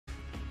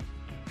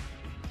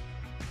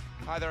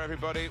Hi there,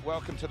 everybody.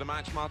 Welcome to the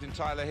match. Martin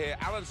Tyler here.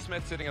 Alan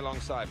Smith sitting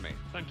alongside me.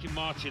 Thank you,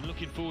 Martin.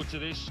 Looking forward to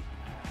this.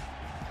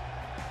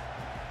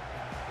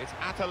 It's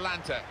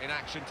Atalanta in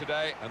action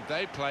today, and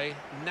they play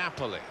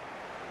Napoli.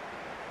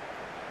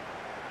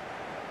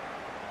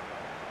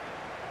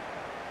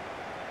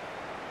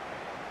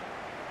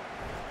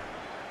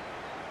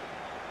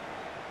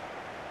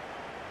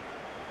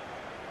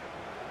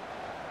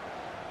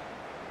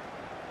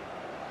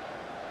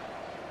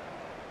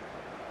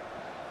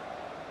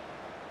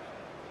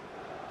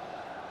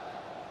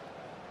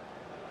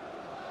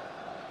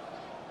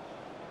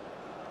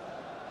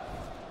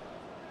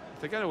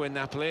 If they're going to win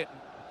Napoli, it'll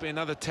be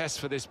another test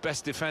for this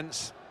best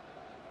defence.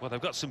 Well,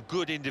 they've got some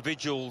good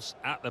individuals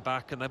at the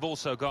back, and they've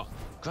also got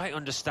great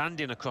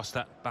understanding across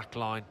that back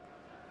line.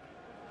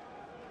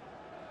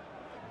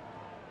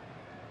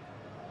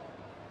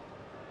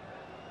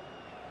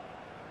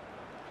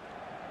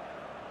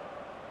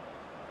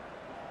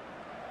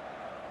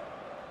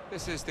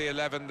 This is the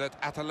 11 that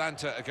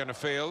Atalanta are going to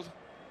field.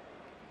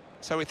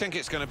 So we think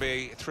it's going to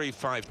be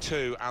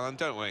 3-5-2, Alan,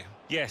 don't we?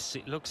 Yes,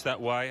 it looks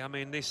that way. I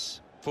mean, this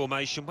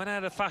formation went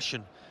out of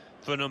fashion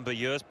for a number of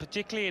years,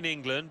 particularly in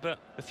England, but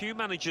a few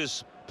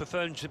managers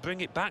preferring to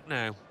bring it back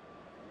now.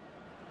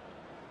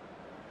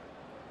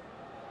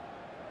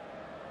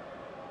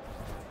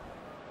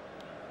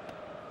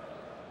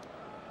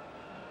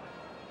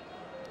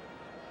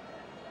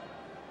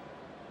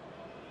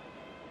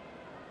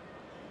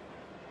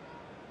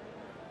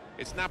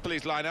 It's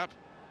Napoli's lineup,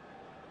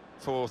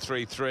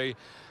 4-3-3,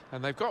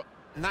 and they've got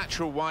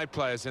natural wide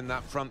players in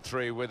that front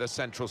three with a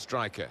central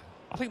striker.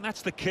 I think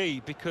that's the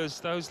key,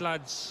 because those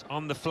lads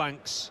on the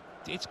flanks,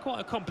 it's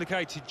quite a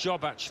complicated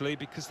job actually,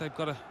 because they've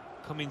got to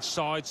come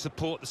inside,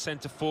 support the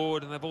centre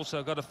forward, and they've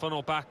also got to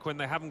funnel back when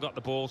they haven't got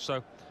the ball,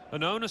 so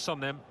an onus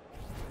on them.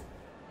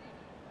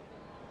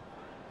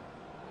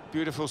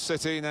 Beautiful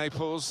city,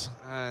 Naples,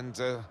 and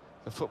the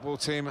football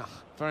team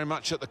very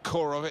much at the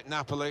core of it,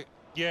 Napoli.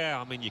 Yeah,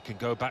 I mean, you can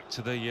go back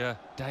to the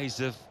days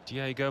of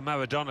Diego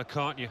Maradona,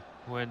 can't you?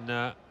 When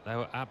they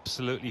were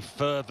absolutely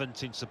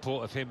fervent in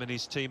support of him and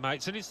his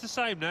teammates, and it's the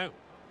same now.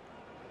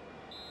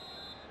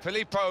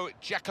 Filippo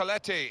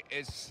Giacoletti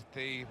is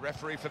the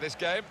referee for this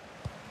game.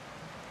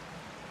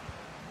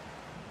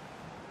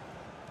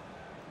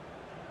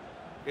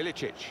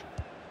 Ilicic.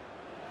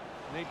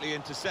 Neatly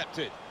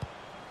intercepted.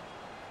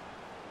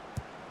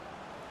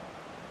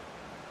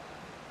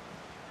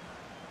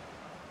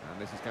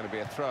 And this is going to be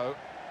a throw.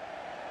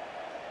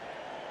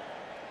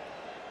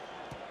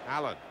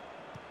 Allen.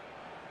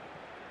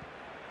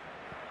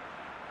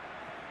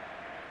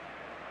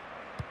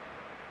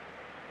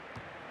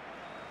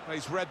 Well,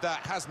 he's read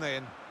that, hasn't he,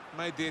 and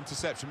made the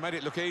interception, made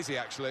it look easy,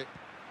 actually. And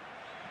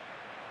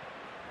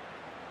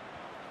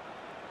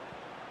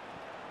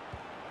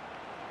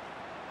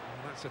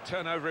that's a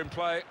turnover in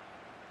play.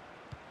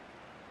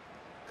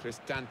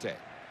 Cristante.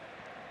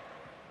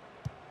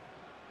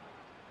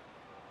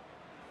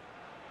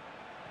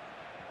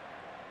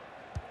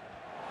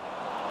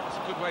 It's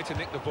a good way to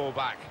nick the ball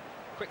back.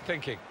 Quick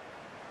thinking.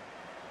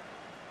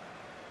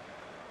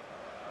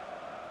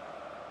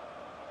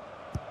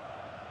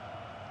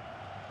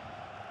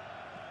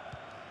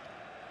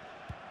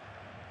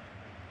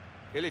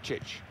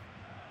 Ilicic.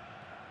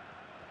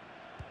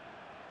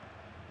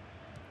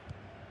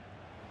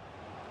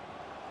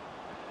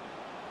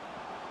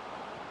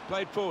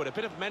 Played forward, a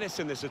bit of menace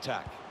in this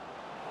attack.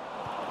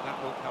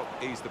 That will help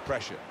ease the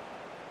pressure.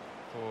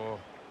 For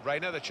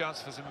Reina, the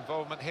chance for some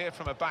involvement here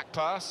from a back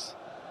pass.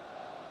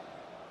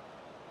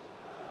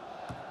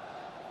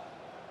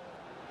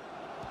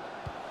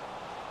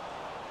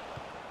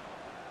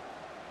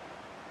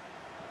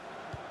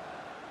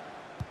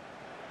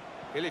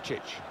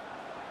 Ilicic.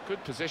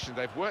 Good position.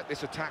 They've worked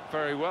this attack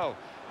very well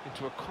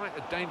into quite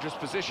a dangerous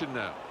position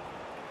now.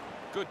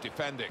 Good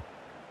defending.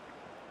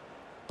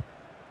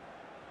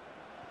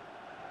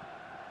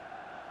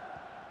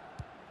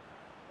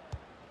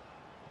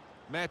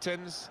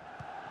 Mertens.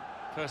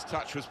 First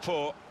touch was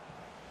poor.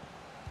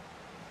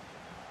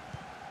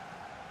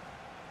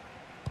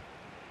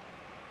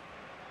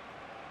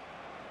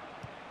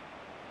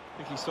 I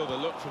think he saw the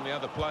look from the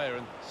other player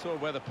and saw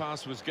where the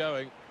pass was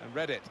going and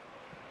read it.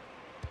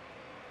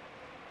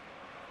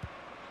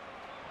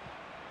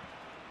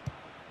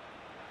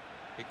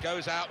 It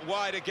goes out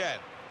wide again.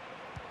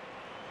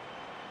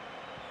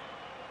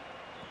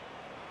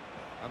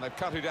 And they've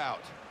cut it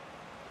out.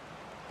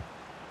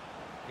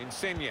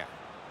 Insigne.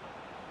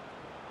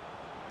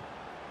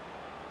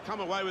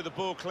 Come away with the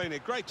ball cleanly.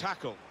 Great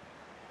tackle.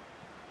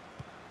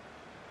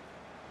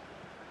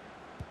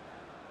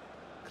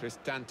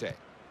 Cristante.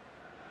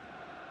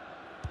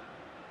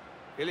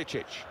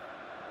 Ilicic.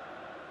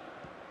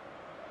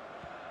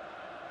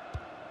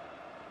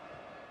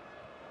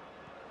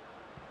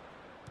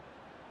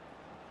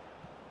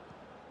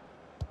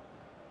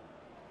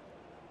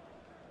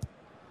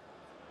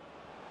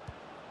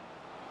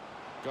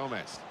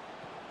 Gomez.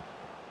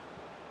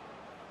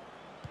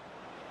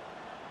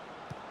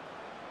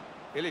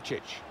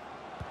 Ilicic.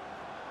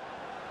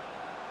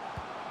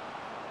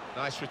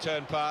 Nice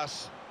return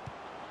pass.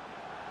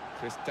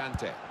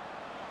 Cristante.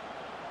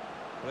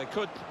 Well, they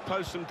could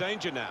pose some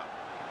danger now.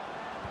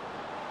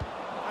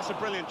 That's a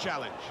brilliant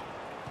challenge.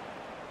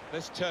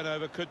 This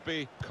turnover could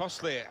be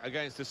costly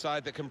against a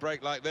side that can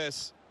break like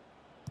this.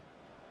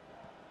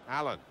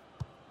 Allen.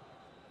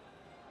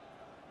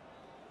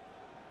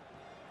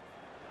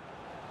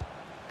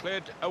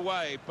 Cleared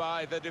away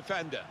by the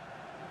defender.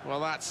 Well,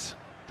 that's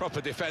proper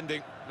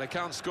defending. They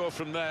can't score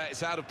from there.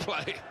 It's out of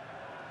play.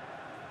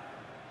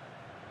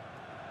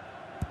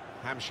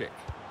 Hamsik.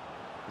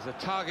 There's a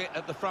target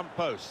at the front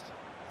post.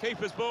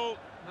 Keeper's ball,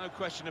 no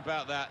question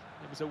about that.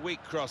 It was a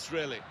weak cross,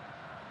 really.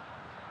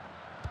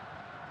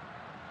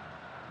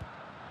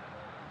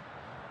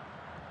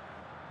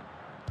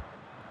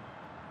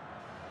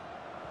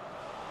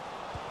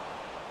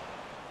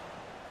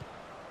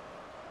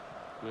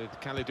 With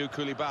Kalidou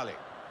Koulibaly.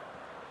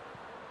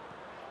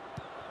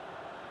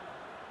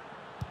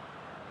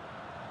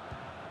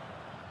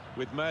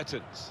 With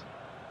Mertens.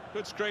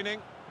 Good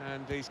screening,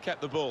 and he's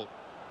kept the ball.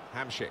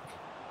 Hamsik.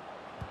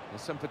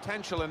 There's some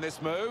potential in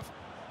this move.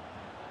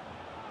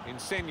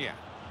 Insigne.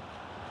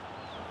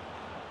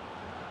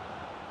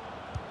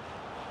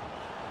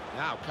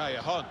 Now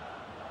Callejon.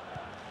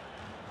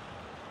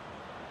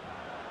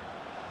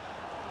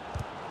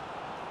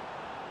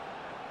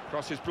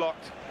 Cross is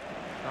blocked.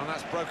 And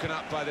that's broken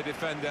up by the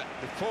defender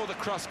before the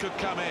cross could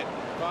come in.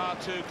 Far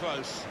too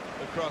close,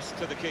 the cross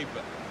to the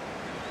keeper.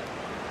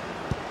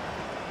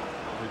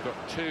 We've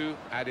got 2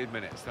 added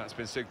minutes. That's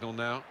been signalled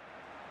now.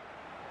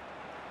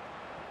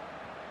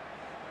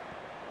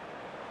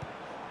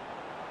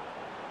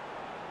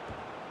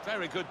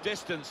 Very good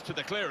distance to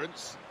the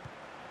clearance.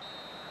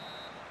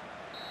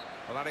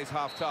 Well, that is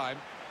half-time,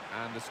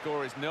 and the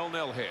score is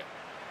 0-0 here.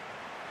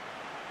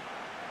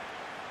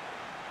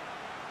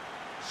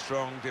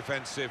 Strong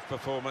defensive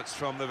performance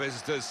from the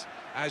visitors,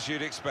 as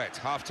you'd expect.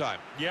 Half-time.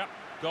 Yeah,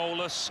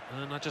 goalless,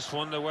 and I just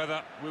wonder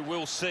whether we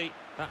will see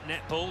that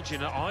net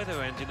bulging at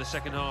either end in the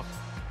second half.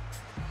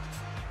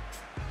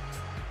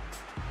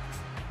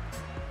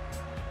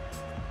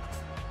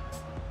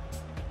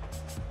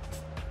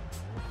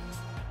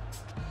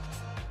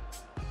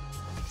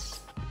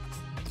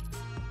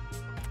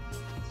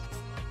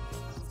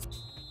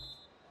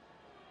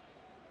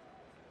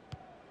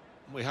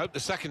 We hope the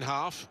second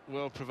half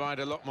will provide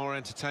a lot more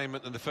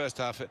entertainment than the first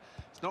half.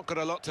 It's not got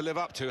a lot to live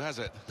up to, has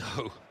it?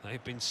 No,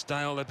 they've been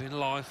stale, they've been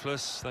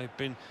lifeless, they've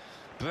been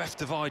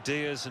bereft of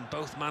ideas, and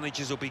both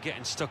managers will be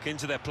getting stuck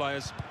into their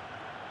players.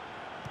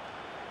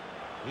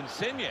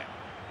 Insigne.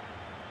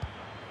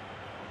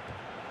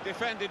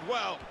 Defended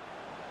well.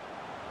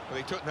 Well,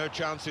 he took no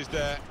chances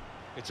there.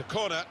 It's a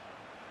corner.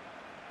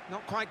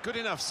 Not quite good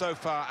enough so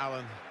far,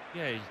 Alan.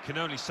 Yeah, you can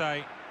only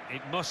say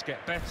it must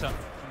get better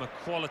from a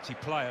quality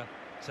player.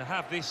 To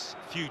have this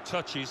few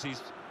touches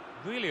is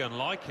really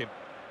unlike him.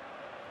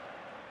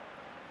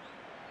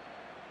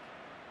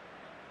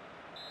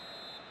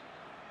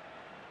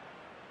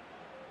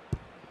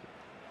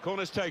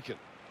 Corner's taken.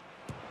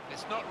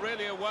 It's not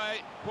really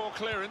away. Poor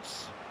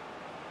clearance.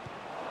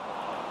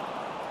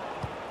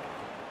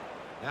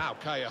 Now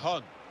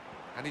Callejon.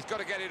 And he's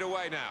got to get it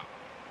away now.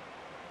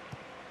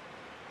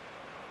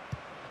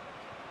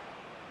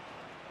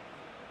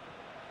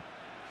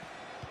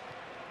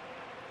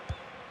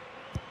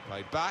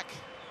 Played back.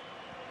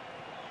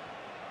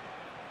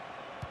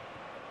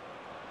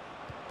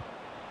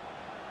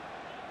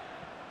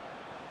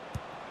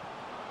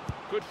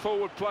 Good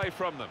forward play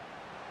from them.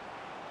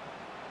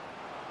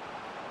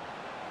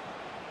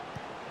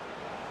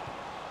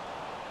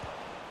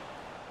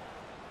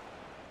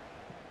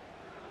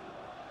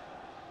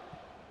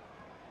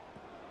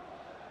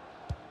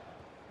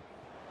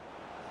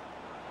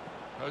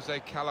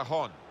 Jose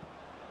Callejon.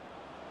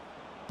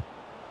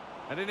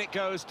 And in it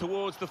goes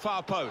towards the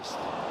far post.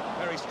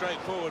 Very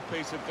straightforward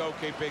piece of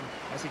goalkeeping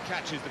as he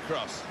catches the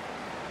cross.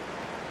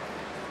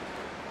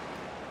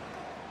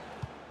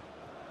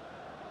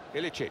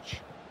 Ilicic.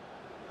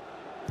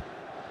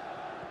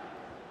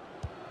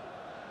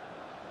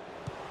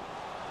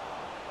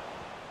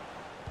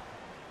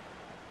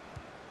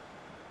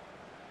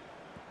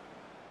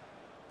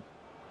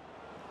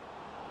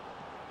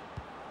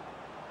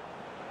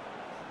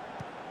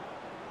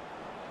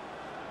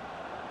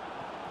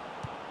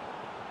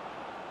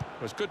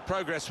 Was good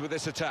progress with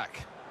this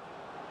attack.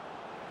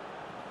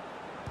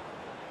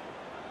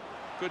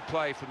 Good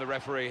play from the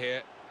referee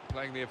here,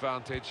 playing the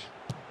advantage.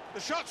 The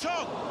shot's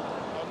on!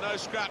 Well, no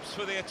scraps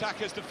for the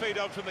attackers to feed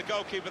on from the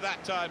goalkeeper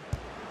that time.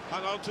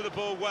 Hung on to the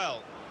ball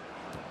well.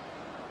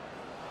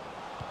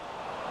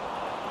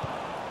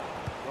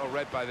 Well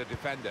read by the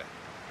defender.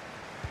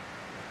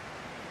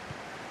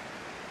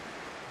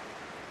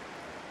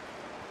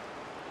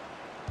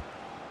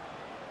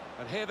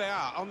 And here they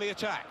are on the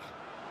attack.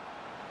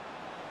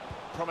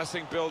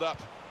 Promising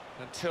build-up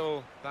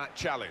until that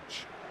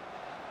challenge.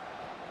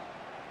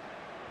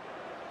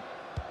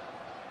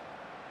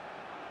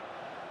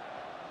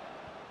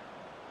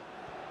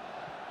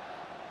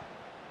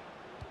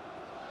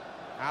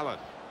 Allen.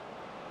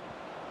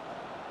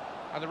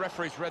 And the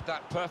referee's read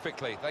that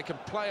perfectly. They can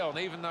play on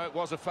even though it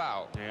was a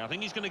foul. Yeah, I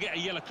think he's going to get a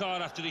yellow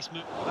card after this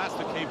move. Well, that's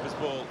the keeper's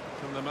ball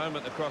from the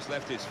moment the cross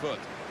left his foot.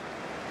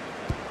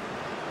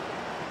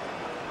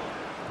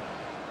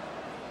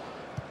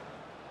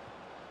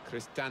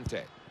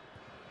 Cristante.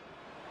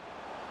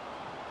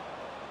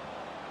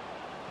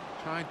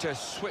 Trying to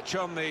switch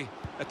on the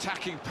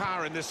attacking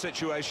power in this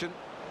situation.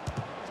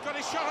 He's got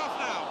his shot off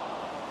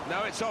now.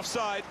 No, it's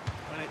offside.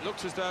 And it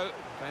looks as though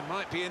they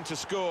might be in to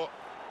score.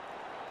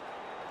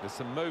 There's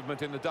some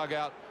movement in the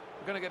dugout.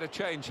 We're going to get a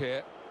change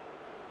here.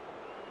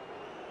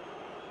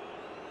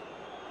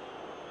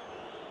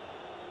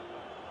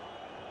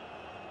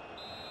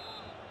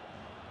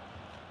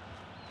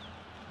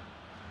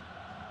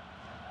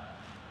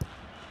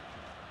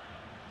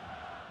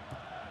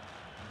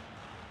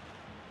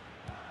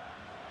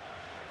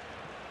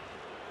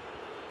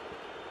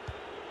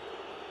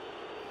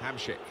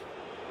 Hamsik.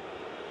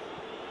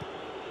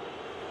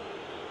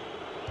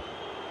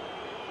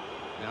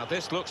 Now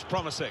this looks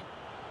promising.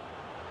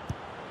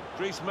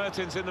 Dries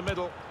Mertens in the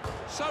middle.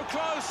 So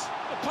close!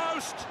 The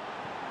post!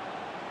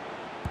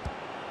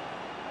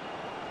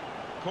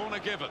 Corner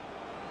given.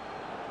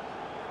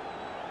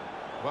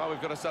 Well,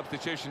 we've got a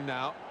substitution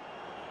now.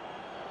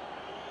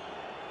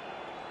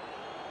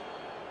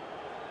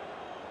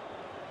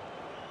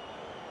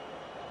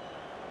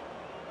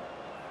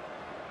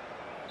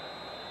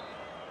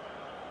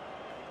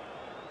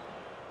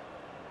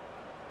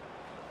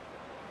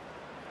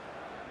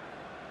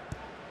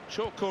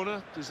 Short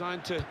corner,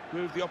 designed to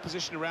move the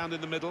opposition around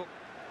in the middle.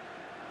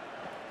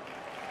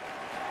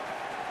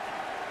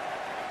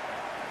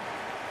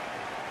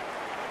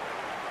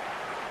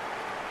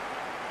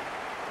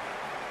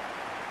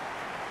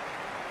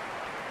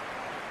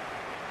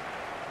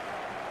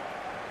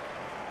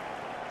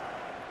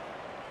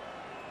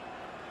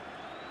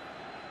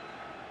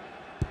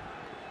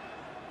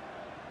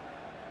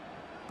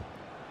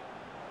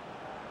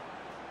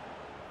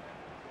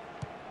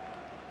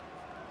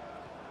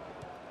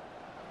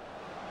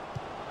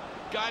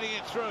 Guiding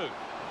it through.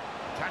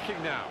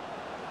 Attacking now.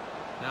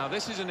 Now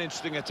this is an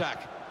interesting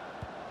attack.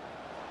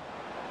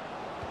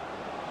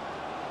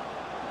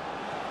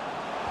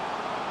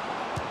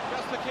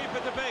 Just the keeper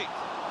to beat.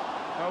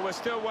 Oh, we're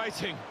still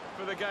waiting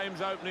for the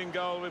game's opening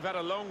goal. We've had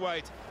a long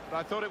wait, but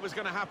I thought it was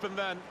going to happen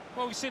then.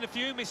 Well, we've seen a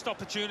few missed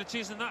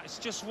opportunities, and that's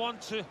just one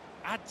to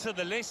add to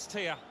the list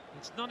here.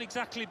 It's not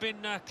exactly been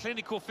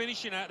clinical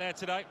finishing out there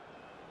today.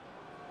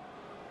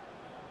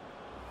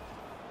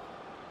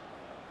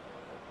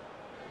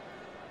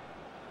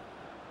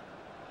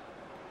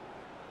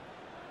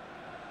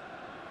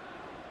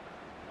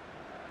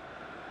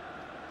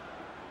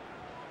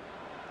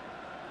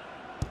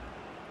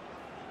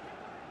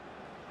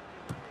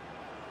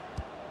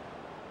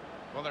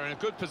 Well, they're in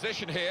a good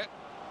position here.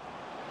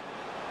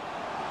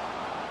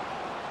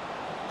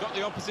 Got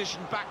the opposition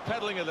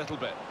backpedaling a little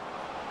bit.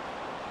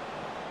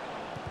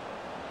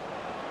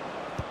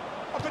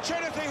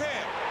 Opportunity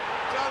here.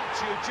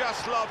 Don't you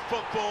just love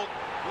football?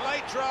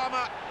 Late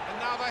drama, and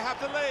now they have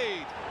the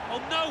lead.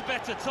 Oh, no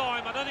better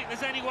time. I don't think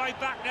there's any way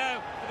back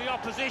now for the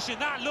opposition.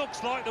 That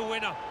looks like the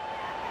winner.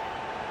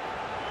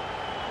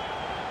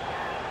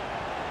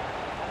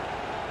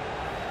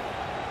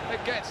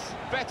 It gets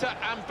better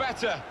and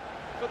better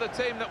for the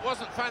team that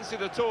wasn't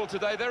fancied at all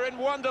today. They're in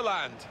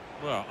Wonderland.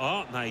 Well,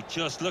 aren't they?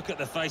 Just look at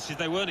the faces.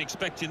 They weren't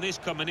expecting this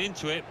coming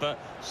into it, but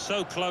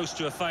so close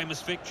to a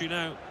famous victory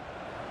now.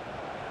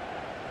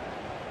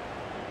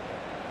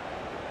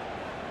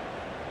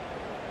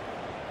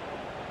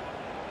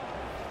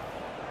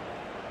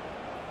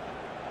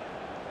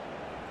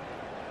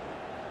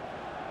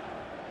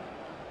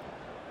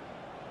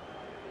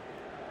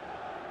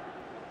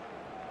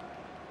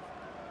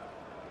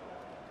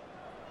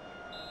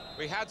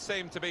 We had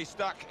seemed to be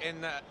stuck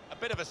in a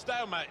bit of a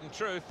stalemate in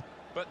truth,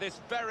 but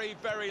this very,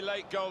 very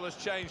late goal has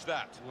changed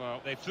that. Well,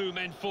 they threw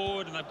men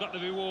forward and they've got the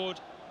reward.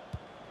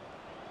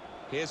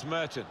 Here's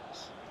Mertens.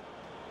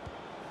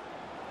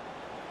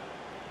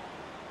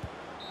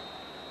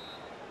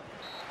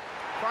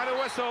 Final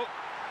whistle.